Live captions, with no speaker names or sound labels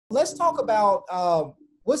Let's talk about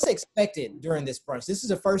what's expected during this brunch. This is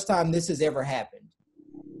the first time this has ever happened.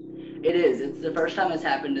 It is. It's the first time it's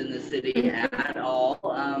happened in the city at all.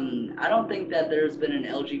 I don't think that there's been an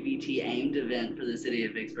LGBT aimed event for the city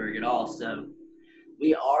of Vicksburg at all. So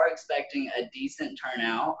we are expecting a decent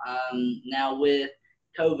turnout. Now with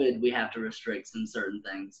COVID, we have to restrict some certain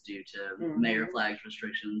things due to Mayor Flagg's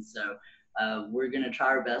restrictions. So we're going to try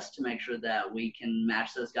our best to make sure that we can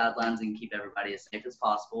match those guidelines and keep everybody as safe as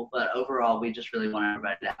possible. But overall, we just really want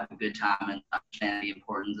everybody to have a good time and understand the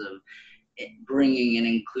importance of bringing an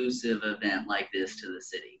inclusive event like this to the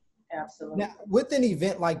city. Absolutely. Now, with an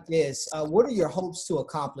event like this, what are your hopes to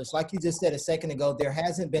accomplish? Like you just said a second ago, there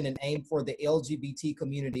hasn't been an aim for the LGBT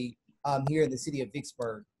community here in the city of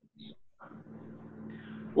Vicksburg.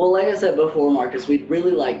 Well, like I said before, Marcus, we'd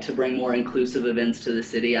really like to bring more inclusive events to the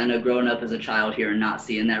city. I know growing up as a child here and not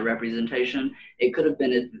seeing that representation, it could have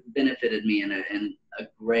benefited me in a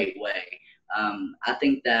great way. I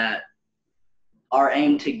think that our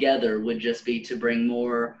aim together would just be to bring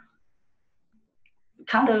more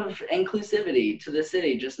kind of inclusivity to the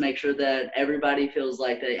city. Just make sure that everybody feels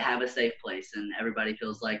like they have a safe place and everybody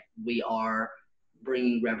feels like we are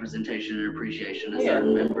bringing representation and appreciation to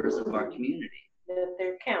certain members of our community. That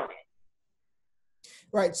they're counted.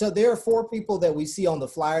 Right. So there are 4 people that we see on the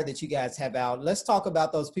flyer that you guys have out. Let's talk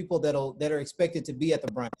about those people that are expected to be at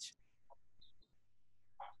the brunch.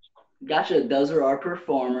 Gotcha. Those are our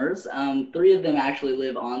performers. 3 of them actually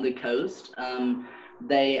live on the coast. I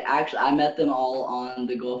met them all on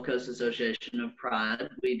the Gulf Coast Association of Pride.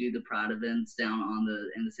 We do the Pride events down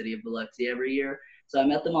in the city of Biloxi every year. So I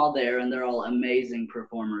met them all there, and they're all amazing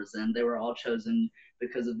performers, and they were all chosen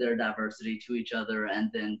because of their diversity to each other, and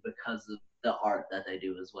then because of the art that they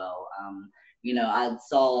do as well. I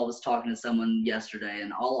was talking to someone yesterday,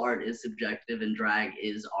 and all art is subjective, and drag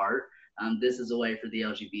is art. This is a way for the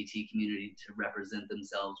LGBT community to represent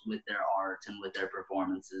themselves with their art and with their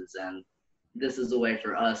performances, and this is a way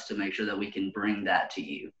for us to make sure that we can bring that to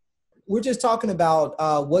you. We're just talking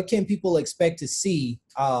about what can people expect to see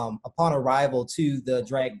upon arrival to the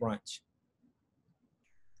drag brunch.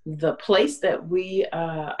 The place that we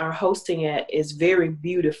are hosting at is very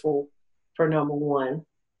beautiful, for number one.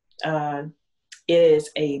 It is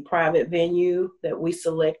a private venue that we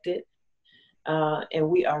selected, and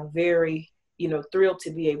we are very thrilled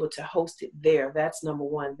to be able to host it there. That's number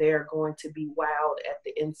one. They're going to be wowed at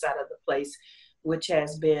the inside of the place, which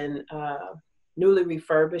has been newly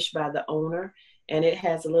refurbished by the owner, and it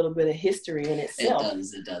has a little bit of history in itself.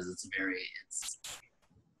 It does. It's a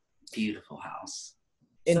beautiful house.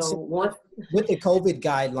 And so with the COVID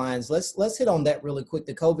guidelines, let's hit on that really quick.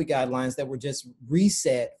 The COVID guidelines that were just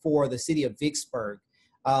reset for the city of Vicksburg.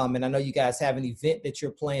 And I know you guys have an event that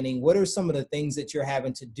you're planning. What are some of the things that you're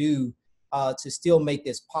having to do to still make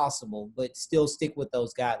this possible, but still stick with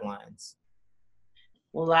those guidelines?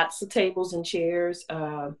 Well, lots of tables and chairs.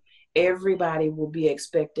 Everybody will be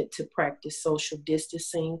expected to practice social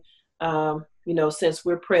distancing. Since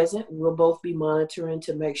we're present, we'll both be monitoring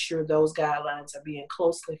to make sure those guidelines are being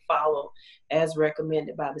closely followed as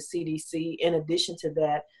recommended by the CDC. In addition to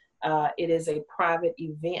that, it is a private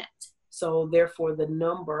event. So therefore, the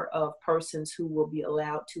number of persons who will be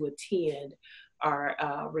allowed to attend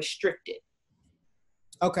are restricted.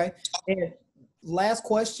 Okay. And last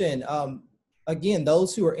question. Again,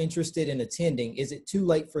 those who are interested in attending, is it too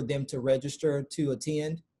late for them to register to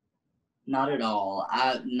attend? Not at all.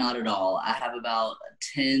 Not at all. I have about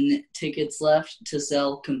 10 tickets left to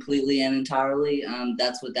sell completely and entirely.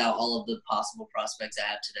 That's without all of the possible prospects I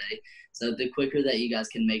have today. So the quicker that you guys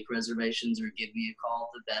can make reservations or give me a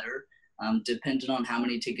call, the better. Depending on how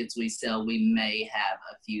many tickets we sell, we may have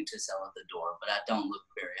a few to sell at the door, but I don't look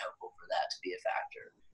very hopeful for that to be a factor.